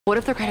What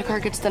if their credit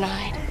card gets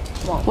denied?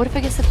 What if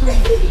it gets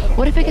declined?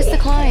 What if it gets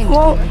declined?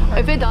 Well,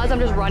 if it does, I'm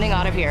just running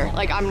out of here.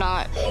 Like, I'm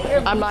not,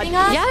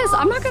 yes,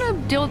 I'm not gonna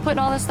deal with putting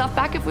all this stuff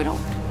back if we don't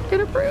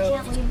get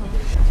approved.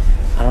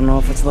 I don't know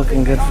if it's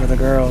looking good for the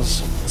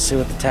girls. Let's see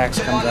what the tax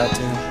comes out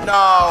to.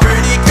 No.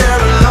 Pretty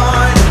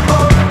Caroline,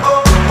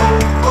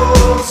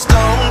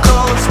 stone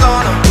cold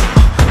stunner.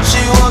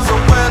 She was a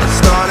winner,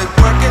 started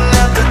working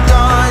at the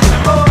dine.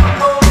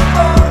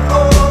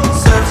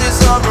 Serves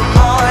this up her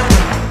mind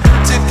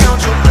to count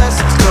your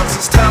blessings, cause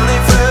it's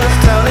telling fair.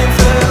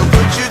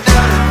 Put you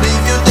down and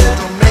leave you there,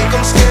 don't make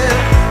them scared.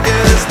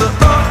 Yeah, it's the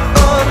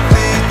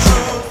ugly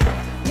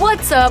truth.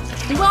 What's up?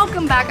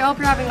 Welcome back. I hope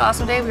you're having an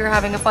awesome day. We were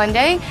having a fun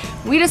day.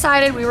 We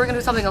decided we were gonna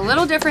do something a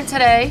little different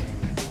today.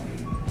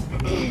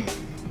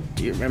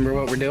 Do you remember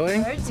what we're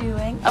doing? We're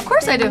doing Of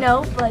course I do.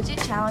 No budget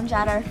challenge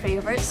at our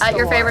favorite store. At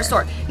your favorite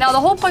store. Now the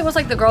whole point was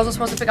like the girls were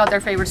supposed to pick out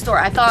their favorite store.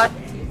 I thought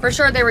for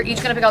sure they were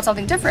each gonna pick out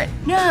something different.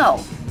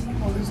 No.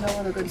 Well, there's no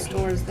other good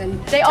stores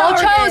than they all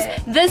chose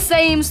the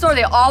same store.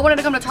 They all wanted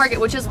to come to Target,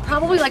 which is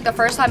probably like the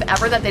first time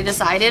ever that they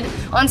decided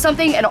on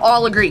something and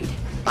all agreed.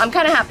 I'm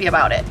kind of happy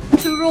about it.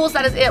 2 rules,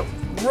 that is it.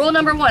 Rule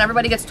number 1,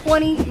 everybody gets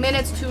 20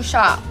 minutes to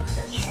shop.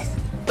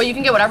 But you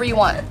can get whatever you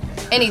want.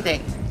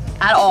 Anything.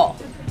 At all.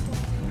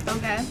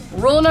 Okay.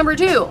 Rule number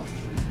 2,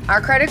 our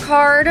credit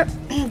card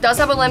does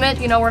have a limit.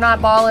 You know, we're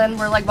not balling.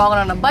 We're like balling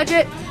on a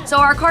budget. So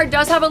our card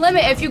does have a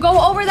limit. If you go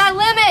over that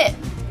limit,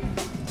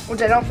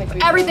 which I don't think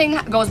we everything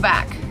goes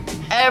back.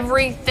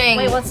 Everything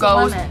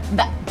goes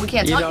back. We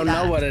can't tell you that. You don't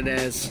know what it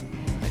is.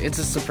 It's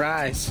a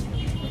surprise.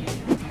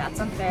 That's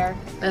unfair.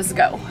 Let's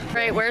go. All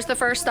right, where's the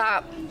first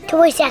stop?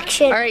 Toy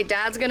section. All right,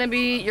 Dad's gonna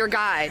be your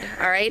guide,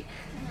 all right?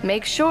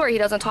 Make sure he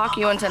doesn't talk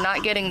you into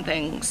not getting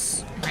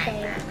things.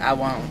 I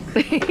won't.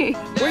 Where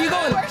are you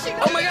going?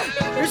 Oh my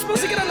God, you're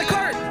supposed to get on the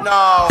cart.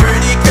 No.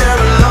 Pretty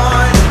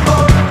Caroline,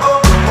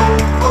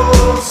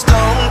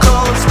 stone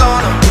cold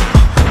stunner.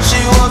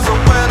 She was a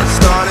winner,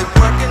 started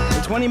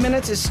working. The 20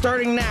 minutes is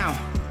starting now.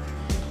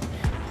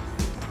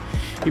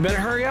 You better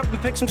hurry up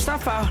and pick some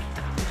stuff out.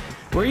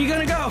 Where are you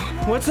gonna go?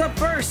 What's up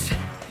first?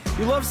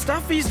 You love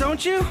stuffies,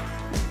 don't you?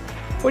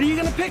 What are you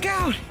gonna pick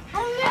out?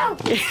 Oh no!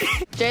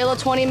 Jayla,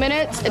 20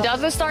 minutes. It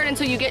doesn't start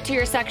until you get to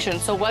your section.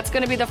 So what's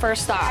gonna be the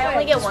first stop? I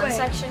only get one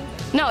section.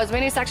 No, as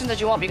many sections as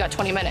you want, but you got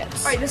 20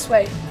 minutes. All right, this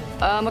way.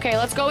 Okay,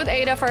 let's go with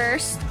Aydah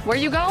first. Where are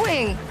you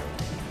going?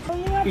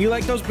 You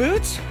like those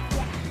boots?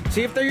 Yeah.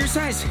 See if they're your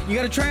size. You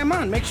gotta try them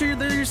on. Make sure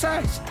they're your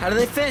size. How do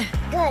they fit?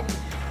 Good.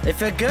 They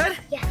fit good?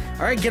 Yeah.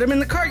 All right, get them in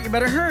the cart. You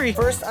better hurry.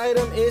 First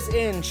item is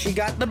in. She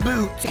got the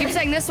boots. Keep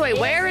saying this way.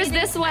 Where is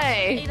this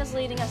way? Ada's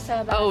leading us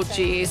to the Oh,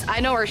 jeez.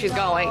 I know where she's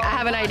going. I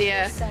have an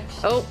idea.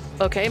 Oh,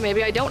 okay.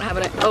 Maybe I don't have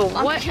an idea. Oh,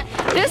 what?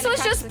 This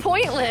was just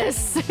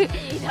pointless.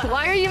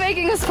 Why are you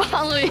making us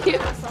follow you?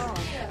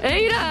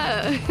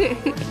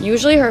 Aydah!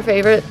 Usually her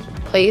favorite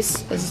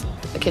place is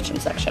the kitchen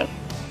section.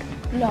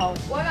 No.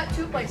 Well, I got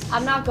 2 places.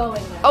 I'm not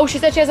going there. Oh, she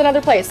said she has another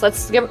place.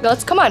 Let's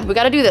come on. We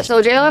got to do this.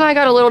 So Jayla and I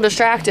got a little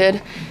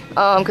distracted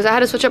because I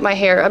had to switch up my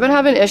hair. I've been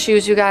having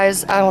issues, you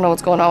guys. I don't know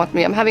what's going on with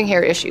me. I'm having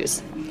hair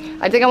issues.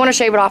 I think I want to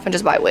shave it off and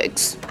just buy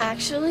wigs.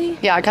 Actually?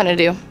 Yeah, I kind of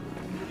do.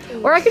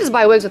 Or I could just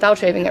buy wigs without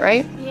shaving it,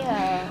 right?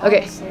 Yeah.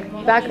 Okay.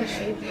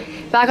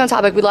 Back on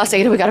topic. We lost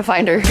Aydah. We got to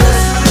find her.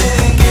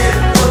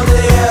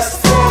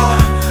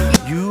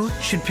 You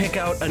should pick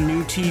out a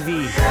new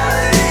TV.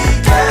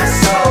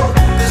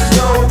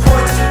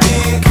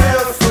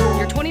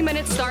 Your 20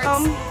 minutes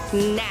starts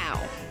now.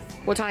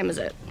 What time is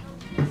it?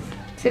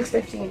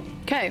 6:15.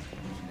 Okay.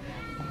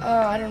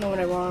 I don't know what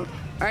I want.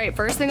 All right,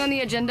 first thing on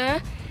the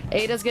agenda,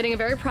 Aydah's getting a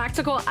very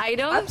practical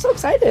item. I'm so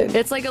excited.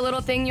 It's like a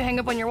little thing you hang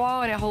up on your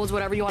wall and it holds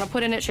whatever you want to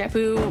put in it,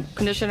 shampoo,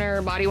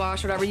 conditioner, body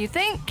wash, whatever you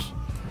think.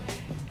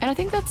 And I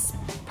think that's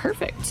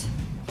perfect.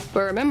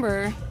 But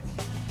remember,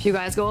 if you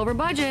guys go over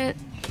budget.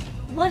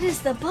 What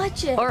is the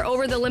budget? Or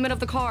over the limit of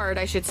the card,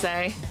 I should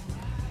say.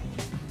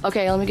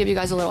 Okay, let me give you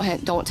guys a little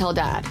hint. Don't tell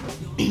Dad.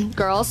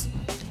 Girls,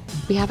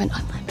 we have an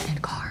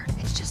unlimited card.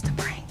 It's just a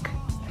prank.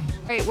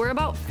 All right, we're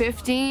about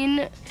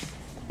 15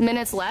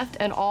 minutes left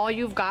and all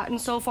you've gotten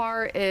so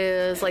far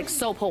is like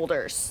soap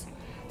holders.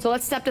 So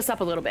let's step this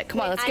up a little bit.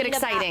 Come on, let's get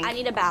exciting. I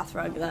need a bath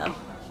rug though.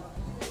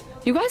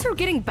 You guys are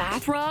getting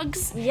bath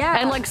rugs? Yeah.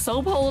 And like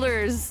soap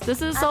holders.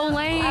 This is so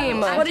lame.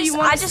 What do you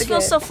want? I just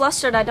feel so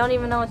flustered. I don't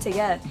even know what to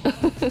get.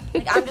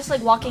 Like, I'm just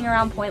like walking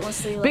around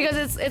pointlessly. Like,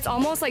 because it's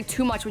almost like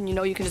too much when you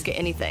know you can just get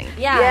anything.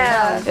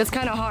 Yeah. It's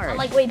kind of hard. I'm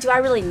like, wait, do I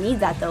really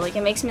need that though? Like,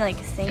 it makes me like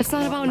think. It's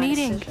not about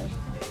needing. Decision.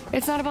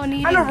 It's not about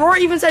needing. I know,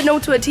 Rory even said no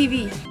to a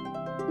TV.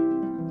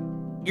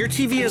 Your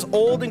TV is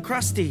old and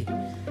crusty.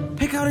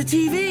 Pick out a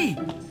TV.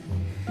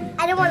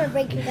 I don't want to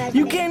break you guys.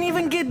 You can't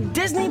even get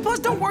Disney Plus.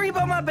 Don't worry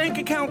about my bank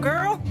account,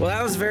 girl. Well,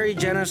 that was very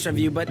generous of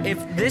you, but if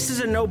this is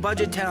a no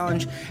budget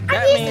challenge,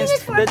 that means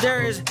that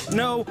there is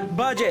no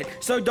budget.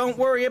 So don't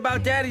worry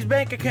about Daddy's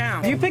bank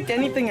account. Have you picked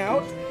anything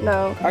out?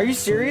 No. Are you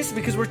serious?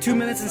 Because we're 2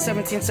 minutes and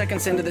 17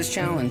 seconds into this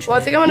challenge. Well,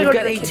 I think I'm gonna You've go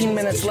got to the 18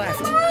 minutes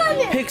left.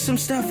 Pick some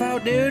stuff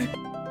out, dude.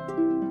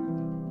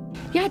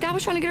 Yeah, Dad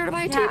was trying to get her to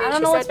buy a TV. Yeah, I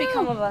don't know what's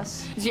become of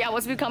us. Yeah,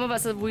 what's become of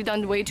us is we've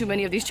done way too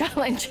many of these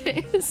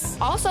challenges.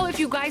 Also, if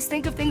you guys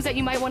think of things that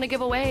you might want to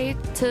give away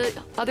to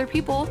other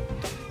people,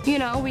 you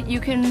know, you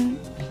can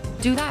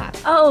do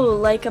that. Oh,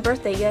 like a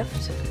birthday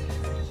gift.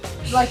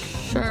 Like,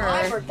 sure.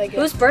 My birthday gift.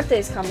 Whose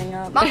birthday's coming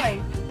up?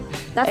 Mine.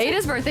 That's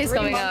Ada's birthday's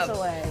coming up.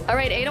 Away. All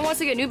right, Ada wants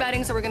to get new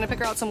bedding, so we're gonna pick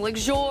her out some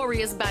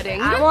luxurious bedding.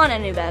 I want a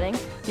new bedding.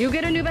 You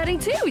get a new bedding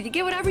too. You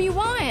get whatever you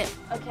want.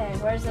 Okay,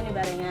 where's the new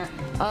bedding at?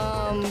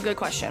 Good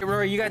question.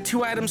 Rory, you got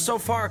 2 items so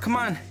far. Come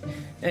on.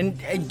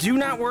 And do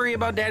not worry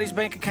about Daddy's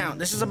bank account.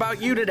 This is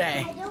about you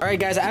today. All right,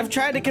 guys, I've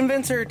tried to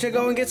convince her to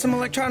go and get some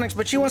electronics,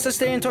 but she wants to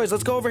stay in toys.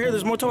 Let's go over here.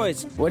 There's more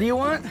toys. What do you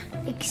want?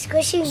 Like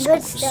squishy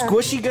good stuff.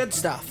 Squishy good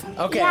stuff.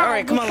 Okay, Yeah, all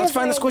right, come on. Let's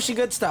find the because squishy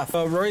good stuff.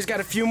 Rory's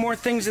got a few more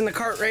things in the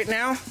cart right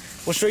now.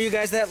 We'll show you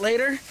guys that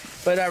later.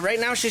 But right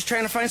now, she's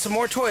trying to find some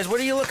more toys. What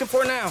are you looking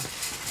for now?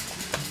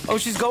 Oh,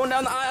 she's going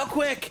down the aisle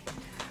quick.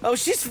 Oh,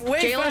 she's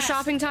way Jayla fast.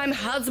 shopping time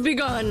has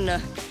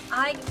begun.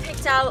 I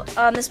picked out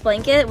this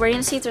blanket. We're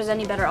gonna see if there's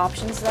any better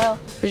options though.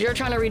 Because you're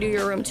trying to redo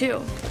your room too,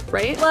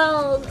 right?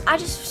 Well, I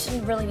just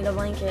really need a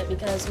blanket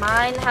because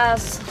mine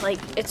has like,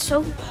 it's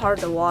so hard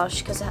to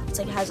wash because it's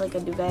like, it has like a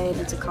duvet and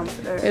it's a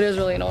comforter. It is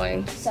really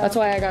annoying. That's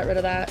why I got rid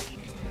of that.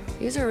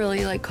 These are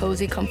really like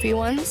cozy, comfy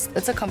ones.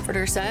 It's a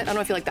comforter set. I don't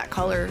know if you like that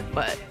color,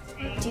 but.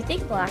 Do you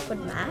think black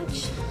would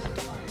match?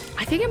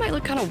 I think it might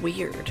look kind of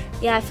weird.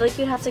 Yeah, I feel like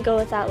you'd have to go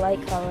with that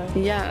light color.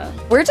 Yeah.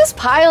 We're just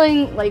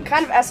piling, like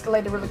kind of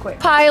escalated really quick.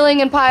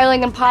 Piling and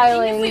piling and I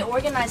piling. think if we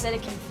organize it,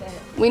 it can fit.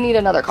 We need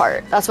another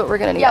cart. That's what we're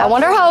gonna need. Yeah, I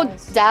wonder how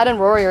nice. Dad and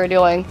Rory are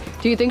doing.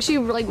 Do you think she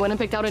like went and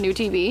picked out a new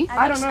TV?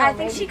 I don't know. I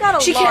think she got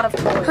a lot of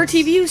toys. Her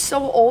TV is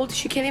so old,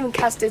 she can't even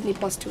cast Disney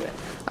Plus to it.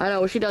 I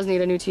know, she does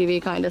need a new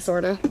TV, kind of,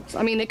 sort of.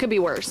 I mean, it could be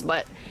worse,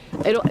 but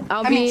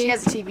I mean, she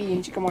has a TV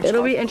and she can watch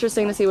it'll be Star Wars.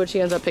 interesting to see what she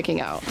ends up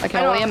picking out. I can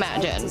I know, only I'm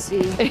excited imagine. to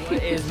see.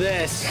 What is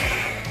this?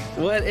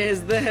 What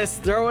is this?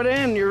 Throw it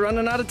in. You're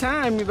running out of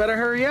time. You better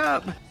hurry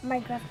up.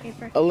 Minecraft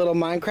paper. A little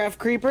Minecraft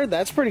creeper.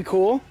 That's pretty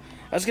cool.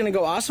 That's gonna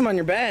go awesome on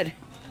your bed.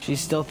 She's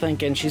still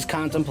thinking. She's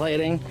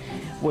contemplating.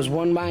 Was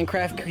one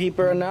Minecraft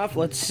creeper enough?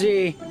 Let's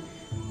see.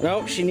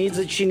 Nope. She needs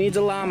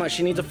a llama.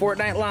 She needs a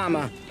Fortnite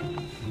llama.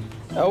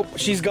 Oh,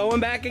 she's going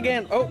back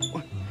again. Oh,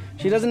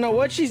 she doesn't know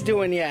what she's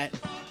doing yet.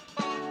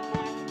 All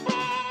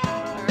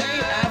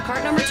right, I have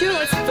cart number 2.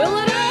 Let's fill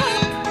it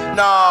up.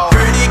 No.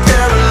 Pretty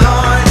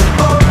Caroline,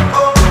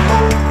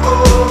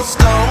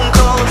 stone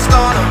cold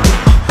stunner.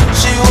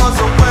 She was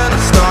a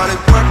winner, started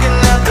working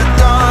at the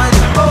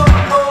diner.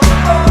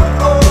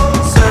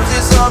 Serves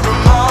you some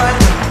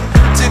reminder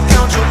to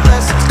count your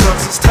blessings,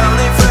 'cause it's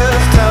telling fair,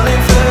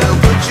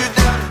 put you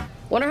down.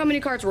 Wonder how many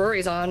carts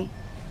Rory's on.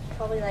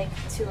 Probably like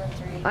 2 or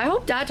 3. I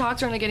hope Dad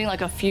talks her into getting like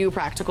a few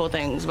practical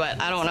things,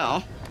 but I don't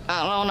know.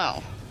 I don't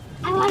know.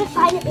 I want to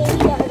find a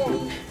baby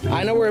Yoda.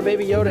 I know where a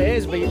baby Yoda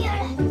is, but Baby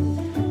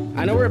Yoda.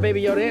 I know where a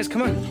baby Yoda is.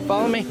 Come on,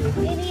 follow me.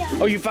 Baby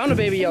Yoda. Oh, you found a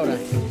baby Yoda.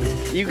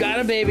 You got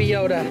a baby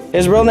Yoda.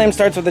 His real name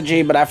starts with a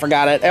G, but I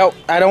forgot it. Oh,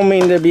 I don't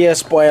mean to be a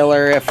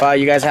spoiler if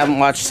you guys haven't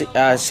watched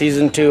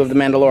season 2 of The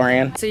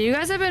Mandalorian. So you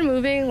guys have been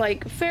moving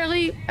like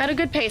fairly at a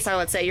good pace, I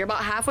would say. You're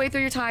about halfway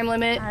through your time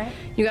limit. All right.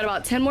 You got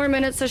about 10 more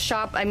minutes to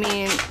shop. I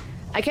mean,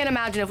 I can't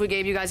imagine if we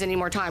gave you guys any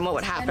more time, what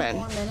would 10 happen?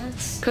 more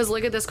minutes. Because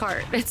look at this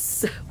cart.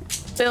 It's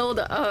filled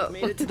up.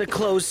 Made it to the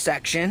clothes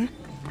section.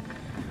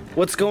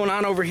 What's going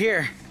on over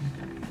here?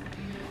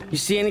 You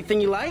see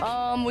anything you like?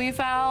 We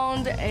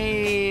found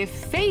a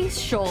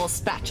facial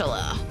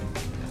spatula.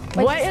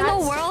 Wait, what does in that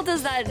the world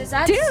does that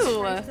scrape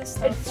do? the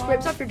stuff It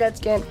scrapes off your dead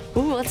skin.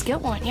 Ooh, let's get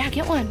one. Yeah,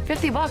 get one.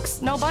 50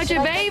 bucks. No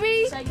budget,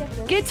 baby. Should I get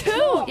this? Get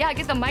 2. Yeah,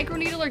 get the micro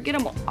needle or get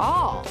them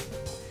all.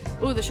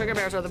 Ooh, the sugar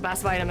bears are the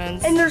best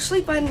vitamins. And they're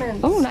sleep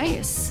vitamins. Oh,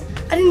 nice.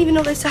 I didn't even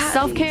know they still had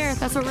Self-care. these.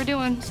 That's what we're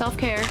doing.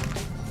 Self-care.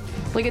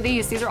 Look at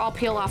these. These are all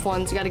peel-off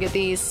ones. You got to get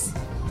these.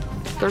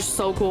 They're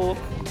so cool.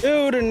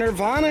 Dude, a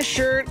Nirvana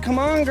shirt. Come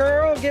on,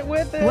 girl, get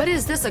with it. What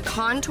is this? A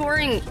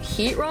contouring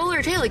heat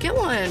roller? Jayla, get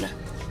one.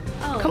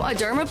 Oh. Come on, a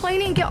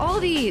dermaplaning? Get all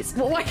these.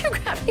 Well, why are you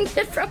grabbing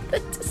it from the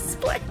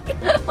display?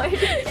 Why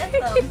did you get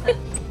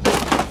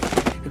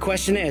them? The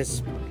question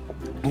is,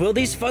 will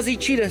these fuzzy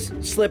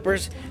cheetah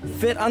slippers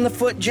fit on the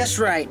foot just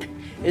right?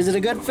 Is it a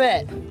good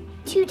fit?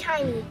 Too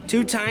tiny.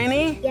 Too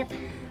tiny? Yep.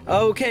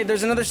 Okay,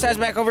 there's another size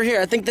back over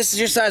here. I think this is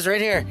your size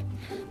right here.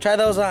 Try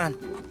those on.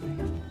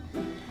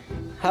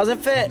 How's it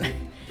fit?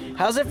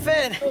 How's it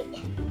fit?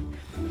 Wait.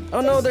 Oh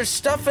no, there's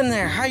stuff in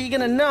there. How are you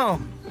gonna know?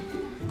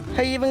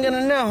 How are you even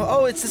gonna know?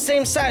 Oh, it's the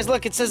same size.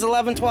 Look, it says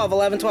 11, 12,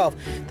 11, 12.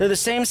 They're the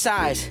same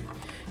size.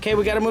 Okay,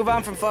 we gotta move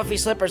on from fluffy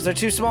slippers. They're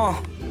too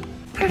small.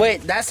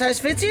 Wait, that size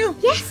fits you?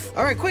 Yes.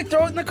 All right, quick,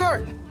 throw it in the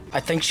cart. I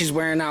think she's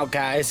wearing out,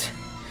 guys.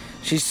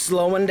 She's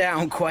slowing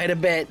down quite a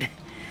bit,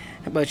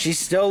 but she's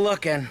still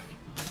looking.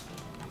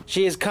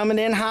 She is coming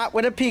in hot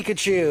with a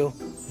Pikachu.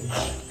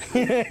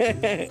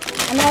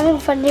 I'm having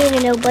fun doing a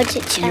no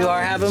budget challenge. You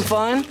are having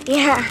fun?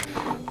 Yeah.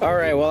 All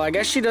right, well, I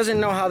guess she doesn't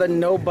know how the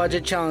no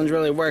budget challenge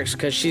really works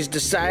because she's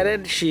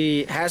decided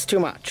she has too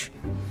much.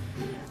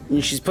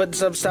 And she's putting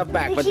some stuff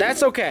back, but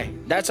that's okay.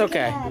 That's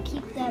okay.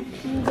 Keep the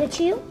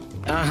Pikachu.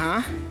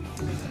 Uh-huh.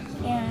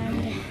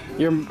 And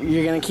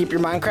You're gonna keep your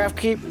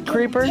Minecraft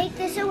creeper? take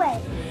this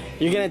away.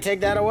 You're gonna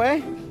take that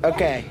away?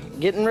 Okay.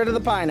 Getting rid of the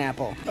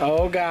pineapple.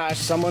 Oh gosh,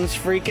 someone's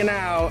freaking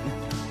out.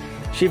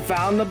 She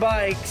found the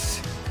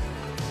bikes.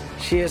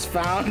 She has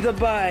found the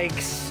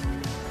bikes.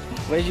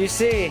 What did you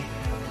see?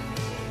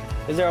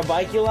 Is there a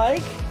bike you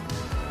like?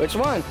 Which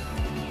one?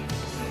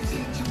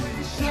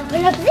 That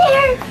one up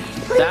there.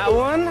 That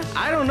one?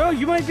 I don't know.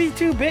 You might be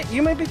too big.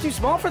 You might be too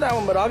small for that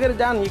one, but I'll get it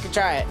down and you can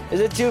try it. Is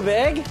it too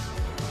big?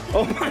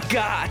 Oh my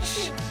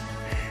gosh.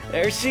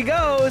 There she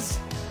goes.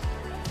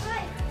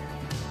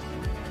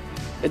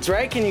 It's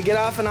right. Can you get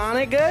off and on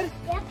it good?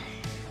 Yep.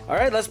 All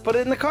right, let's put it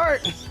in the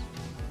cart.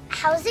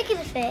 How's it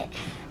gonna fit?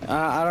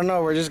 I don't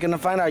know. We're just gonna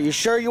find out. You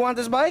sure you want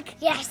this bike?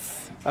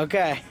 Yes.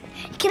 Okay.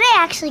 Can I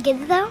actually get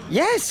it though?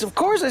 Yes, of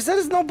course. I said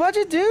it's no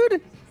budget,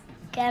 dude.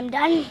 Okay, I'm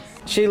done.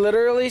 She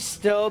literally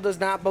still does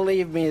not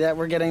believe me that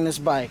we're getting this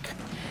bike.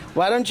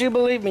 Why don't you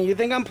believe me? You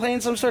think I'm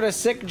playing some sort of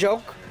sick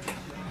joke?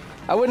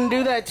 I wouldn't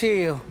do that to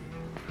you.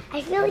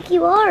 I feel like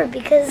you are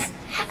because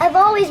I've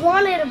always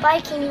wanted a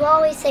bike and you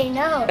always say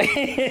no.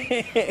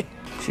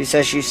 She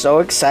says she's so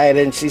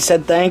excited. She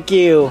said thank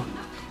you.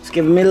 She's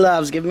giving me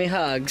loves, giving me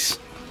hugs.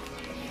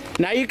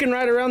 Now you can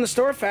ride around the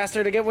store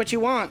faster to get what you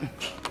want.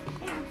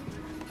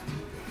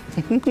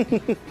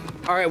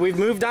 All right, we've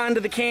moved on to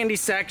the candy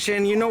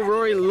section. You know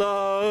Rory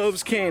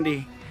loves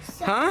candy.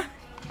 Huh?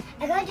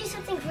 I gotta do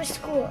something for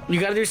school. You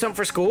gotta do something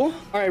for school?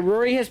 All right,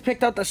 Rory has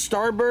picked out the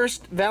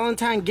Starburst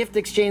Valentine gift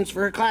exchange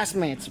for her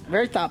classmates.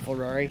 Very thoughtful,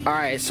 Rory. All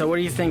right, so what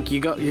do you think?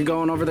 You're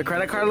going over the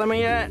credit card limit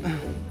yet?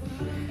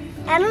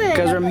 I don't know.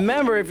 Because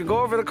remember, if you go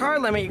over the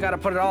card limit, you gotta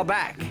put it all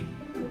back.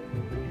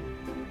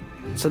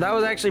 So that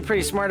was actually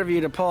pretty smart of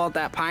you to pull out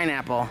that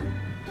pineapple.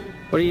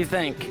 What do you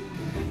think?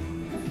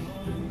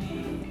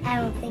 I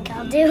don't think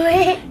I'll do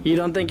it. You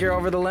don't think you're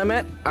over the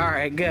limit? All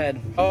right, good.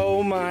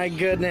 Oh my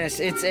goodness,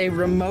 it's a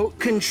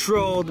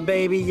remote-controlled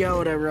Baby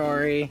Yoda,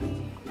 Rory.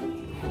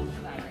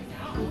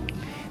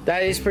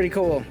 That is pretty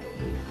cool.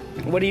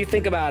 What do you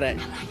think about it?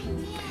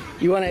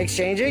 You want to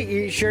exchange it?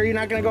 You sure you're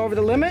not going to go over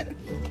the limit?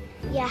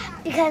 Yeah,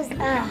 because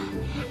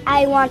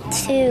I want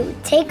to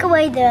take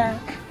away the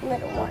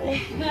little one.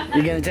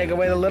 You're going to take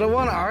away the little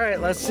one? All right,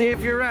 let's see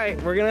if you're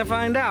right. We're going to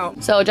find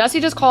out. So Jesse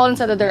just called and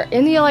said that they're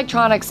in the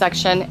electronics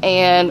section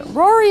and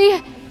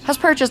Rory has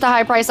purchased a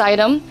high price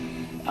item.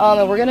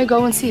 And we're gonna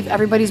go and see if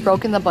everybody's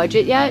broken the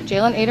budget yet.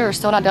 Jayla and Aydah are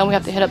still not done. We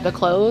have to hit up the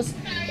clothes.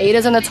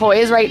 Aydah's in the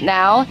toys right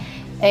now.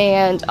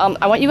 And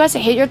I want you guys to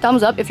hit your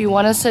thumbs up if you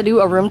want us to do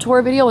a room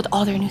tour video with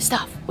all their new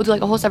stuff. We'll do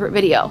like a whole separate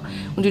video.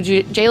 We'll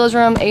do Jayla's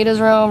room, Aydah's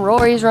room,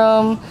 Rory's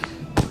room,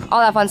 all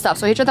that fun stuff.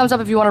 So hit your thumbs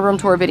up if you want a room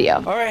tour video.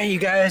 All right, you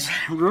guys.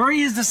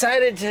 Rory has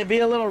decided to be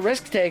a little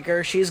risk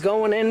taker. She's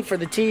going in for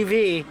the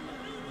TV.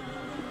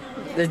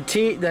 The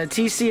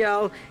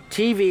TCL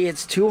TV.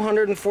 It's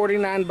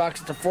 $249.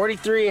 It's a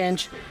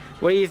 43-inch.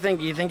 What do you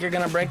think? You think you're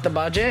gonna break the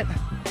budget?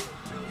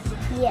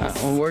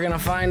 Yes. Well, we're gonna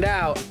find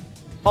out.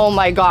 Oh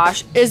my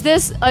gosh, is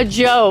this a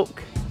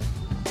joke?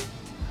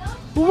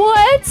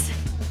 What?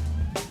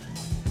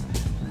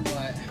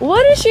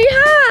 What does she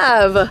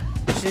have?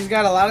 She's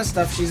got a lot of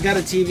stuff. She's got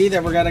a TV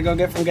that we're gonna go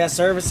get from guest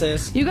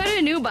services. You got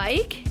a new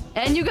bike?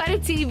 And you got a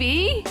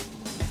TV?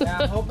 Yeah,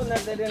 I'm hoping that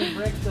they didn't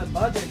break the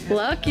budget.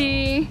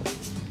 Lucky.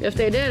 If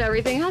they did,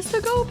 everything has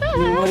to go back.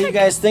 What do you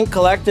guys think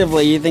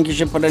collectively? You think you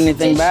should put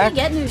anything back?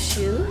 Did she get new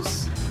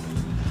shoes?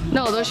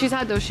 No, though she's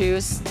had those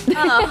shoes.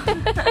 Oh.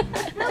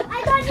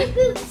 I got new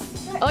boots.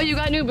 Oh, you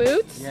got new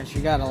boots? Yeah, she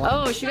got a lot.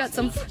 Oh, she got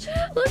some.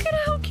 Look at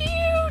how cute.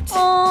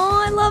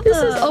 Oh, I love This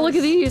those. is. Oh, look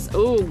at these.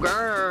 Oh,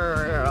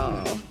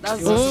 girl.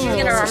 She's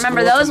gonna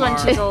remember those when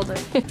she's older.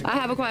 I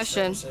have a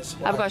question.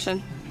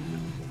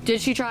 Did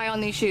she try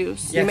on these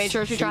shoes? Yes, You made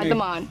sure she tried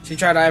them on. She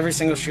tried every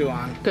single shoe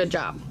on. Good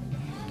job.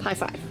 High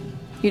five.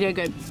 You did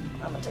good.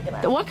 I'm gonna take it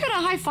out. What kind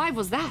of high five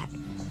was that?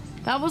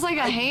 That was like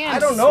a hand. I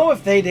don't know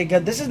if they did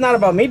good. This is not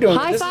about me doing it.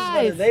 High This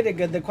five. is whether they did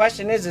good. The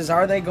question is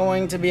are they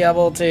going to be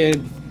able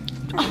to...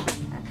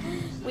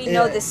 We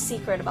know the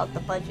secret about the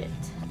budget.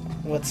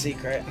 What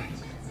secret?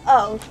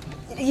 Oh,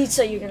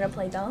 so you're gonna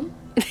play dumb?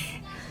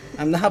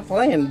 I'm not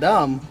playing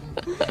dumb.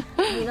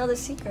 We know the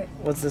secret.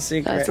 What's the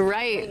secret? That's We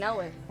right. know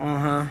it.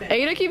 Uh-huh.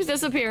 Aydah keeps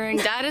disappearing.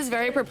 Dad is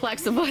very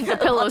perplexed about the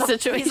pillow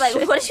situation. He's like,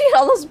 what'd you get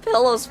all those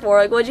pillows for?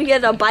 Like, what'd you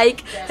get a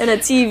bike and a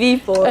TV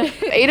for?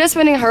 Aydah's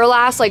spending her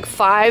last like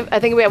 5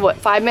 we have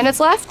 5 minutes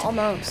left?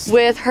 Almost.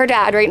 With her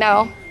dad right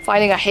now,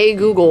 finding a Hey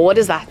Google. What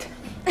is that?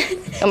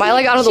 Am I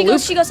like out of the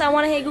loop? She goes, I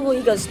want a Hey Google.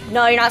 He goes,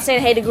 no, you're not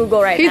saying Hey to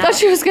Google right He now. thought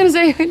she was gonna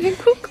say Hey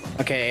Google.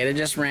 Okay, Aydah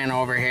just ran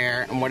over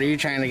here. And what are you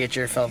trying to get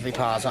your filthy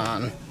paws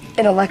on?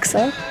 And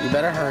Alexa. You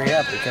better hurry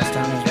up because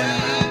time is running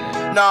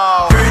out.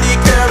 No. Pretty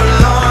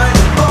Caroline,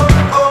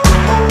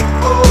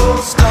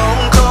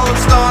 stone cold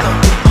stunner.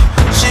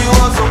 She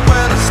was a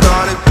winner,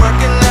 started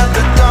working at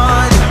the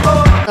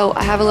diner. So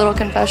I have a little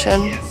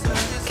confession.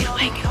 Get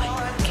away, get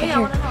away.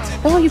 Can't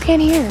hear. No, you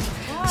can't hear.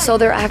 So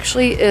there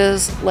actually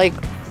is like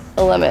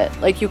a limit.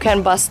 Like, you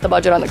can bust the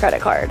budget on the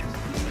credit card.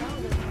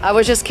 I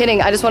was just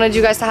kidding. I just wanted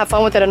you guys to have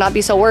fun with it and not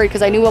be so worried,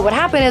 because I knew what would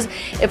happen is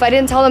if I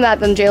didn't tell them that,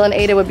 then Jayla and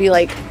Aydah would be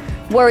like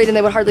worried and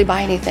they would hardly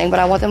buy anything. But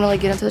I want them to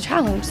like get into the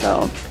challenge,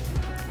 so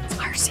it's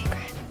our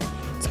secret.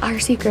 It's our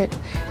secret.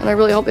 And I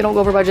really hope they don't go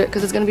over budget,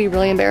 because it's gonna be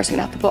really embarrassing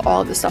to have to put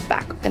all of this stuff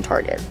back in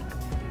Target.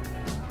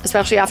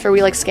 Especially after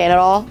we like scan it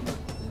all.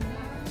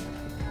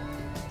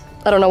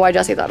 I don't know why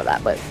Jesse thought of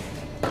that, but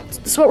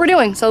this is what we're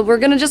doing, so we're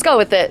gonna just go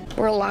with it.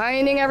 We're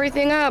lining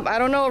everything up. I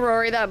don't know,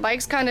 Rory, that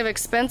bike's kind of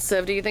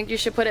expensive. Do you think you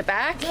should put it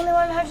back? It's only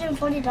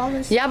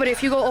 $140. Yeah, but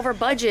if you go over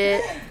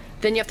budget,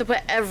 then you have to put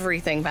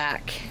everything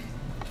back.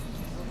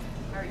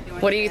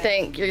 What do you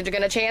think? You're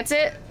gonna chance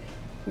it?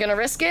 Gonna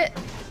risk it?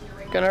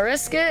 Gonna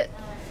risk it?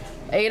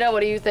 Aydah,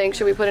 what do you think?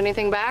 Should we put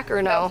anything back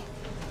or no?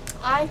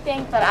 I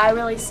think that I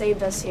really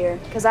saved this here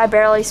because I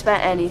barely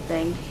spent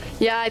anything.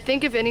 Yeah, I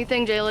think if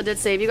anything, Jayla did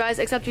save you guys,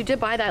 except you did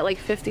buy that like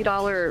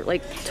 $50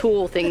 like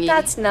tool thingy. But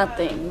that's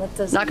nothing. That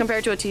doesn't... Not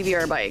compared to a TV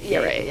or a bike.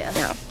 You're right.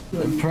 Yeah.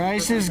 The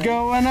price is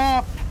going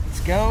up. It's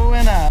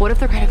going up. What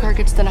if the credit card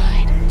gets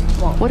denied?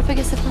 What if it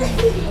gets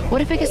declined? What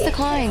if it gets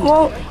declined?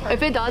 Well,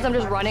 if it does, I'm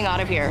just running out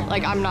of here.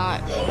 Like, I'm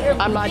not,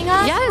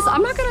 yes,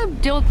 I'm not gonna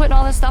deal with putting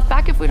all this stuff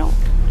back if we don't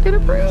get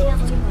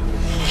approved.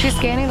 She's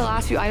scanning the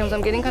last few items.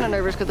 I'm getting kind of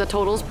nervous because the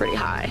total's pretty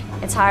high.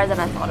 It's higher than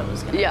I thought it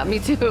was gonna be. Yeah, me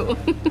too.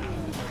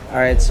 All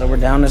right, so we're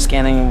down to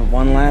scanning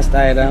one last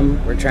item.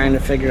 We're trying to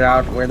figure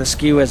out where the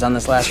skew is on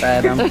this last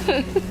item.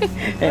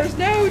 There's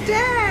no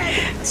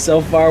tag. So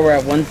far, we're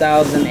at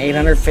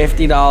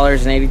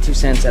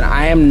 $1,850.82, and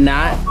I am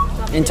not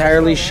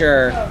entirely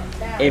sure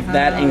if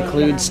that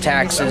includes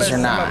taxes or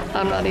not.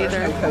 I'm not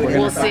either.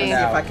 We'll see.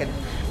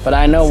 But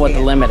I know what the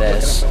limit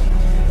is.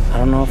 I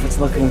don't know if it's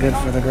looking good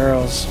for the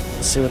girls.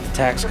 Let's see what the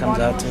tax comes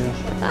out to.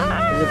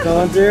 Is it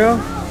going through?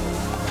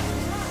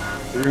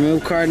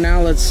 Remove card now,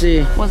 let's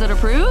see. Was it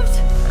approved?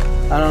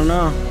 I don't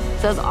know.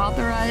 It says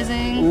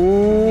authorizing.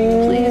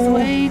 Ooh. Please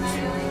wait.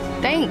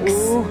 Thanks.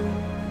 Ooh.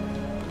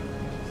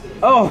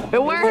 Oh,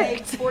 it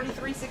worked.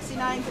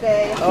 $43.69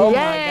 today. Oh my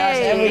gosh,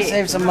 and we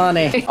saved some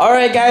money. All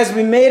right, guys,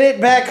 we made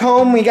it back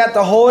home. We got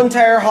the whole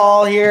entire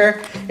haul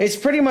here. It's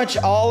pretty much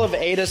all of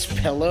Aydah's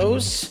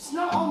pillows. It's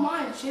not all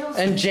mine, it's Jayla's.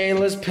 And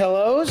Jayla's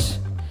pillows.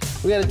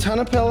 We got a ton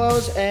of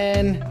pillows,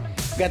 and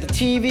we got the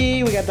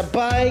TV, we got the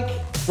bike.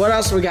 What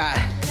else we got?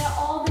 We got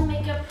all the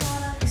makeup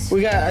products.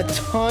 We got a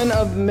ton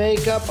of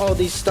makeup. Oh,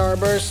 these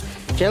Starbursts.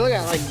 Jayla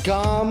got like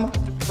gum,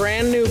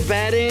 brand new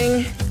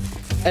bedding,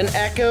 an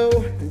Echo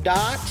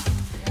Dot,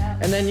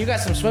 and then you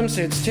got some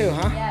swimsuits too,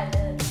 huh? Yeah, I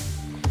did.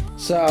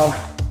 So,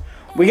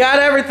 we got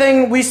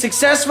everything. We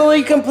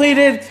successfully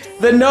completed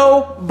the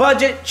no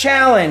budget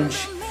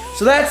challenge.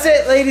 So that's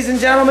it, ladies and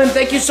gentlemen.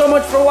 Thank you so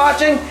much for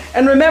watching.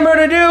 And remember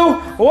to do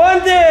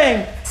one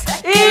thing.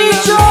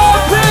 Eat your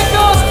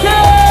pickles,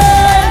 kids!